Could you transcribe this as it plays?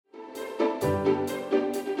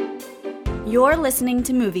You're listening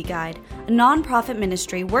to Movie Guide, a non-profit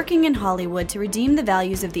ministry working in Hollywood to redeem the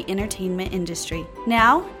values of the entertainment industry.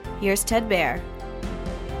 Now, here's Ted Baer.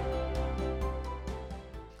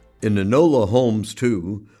 In Enola Holmes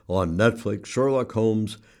 2 on Netflix,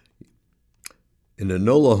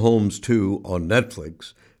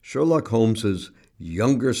 Sherlock Holmes'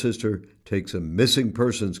 younger sister takes a missing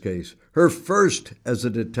persons case, her first as a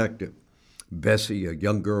detective. Bessie, a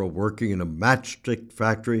young girl working in a matchstick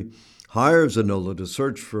factory, hires Enola to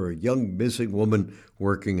search for a young missing woman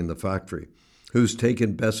working in the factory, who's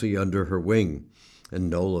taken Bessie under her wing.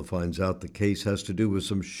 Enola finds out the case has to do with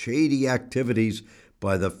some shady activities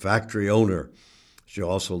by the factory owner. She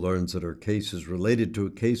also learns that her case is related to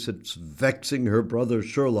a case that's vexing her brother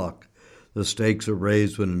Sherlock. The stakes are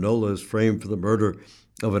raised when Enola is framed for the murder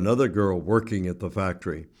of another girl working at the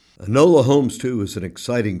factory. Enola Holmes 2 is an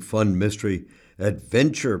exciting, fun mystery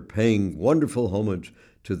adventure paying wonderful homage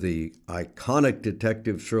to the iconic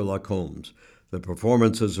detective Sherlock Holmes. The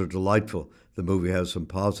performances are delightful. The movie has some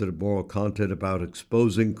positive moral content about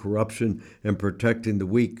exposing corruption and protecting the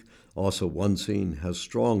weak. Also, one scene has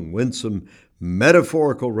strong, winsome,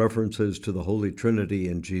 metaphorical references to the Holy Trinity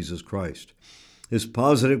and Jesus Christ. His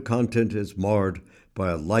positive content is marred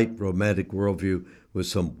by a light romantic worldview with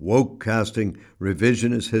some woke casting,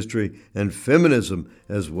 revisionist history, and feminism,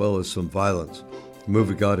 as well as some violence.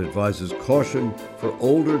 Movie Guide advises caution for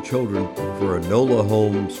older children for Enola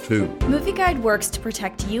Holmes 2. Movie Guide works to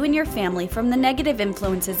protect you and your family from the negative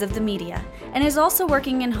influences of the media and is also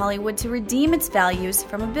working in Hollywood to redeem its values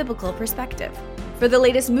from a biblical perspective. For the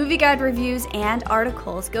latest Movie Guide reviews and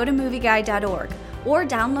articles, go to movieguide.org or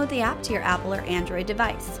download the app to your Apple or Android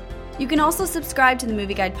device. You can also subscribe to the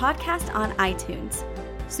Movie Guide podcast on iTunes.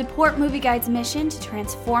 Support Movie Guide's mission to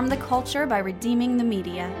transform the culture by redeeming the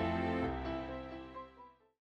media.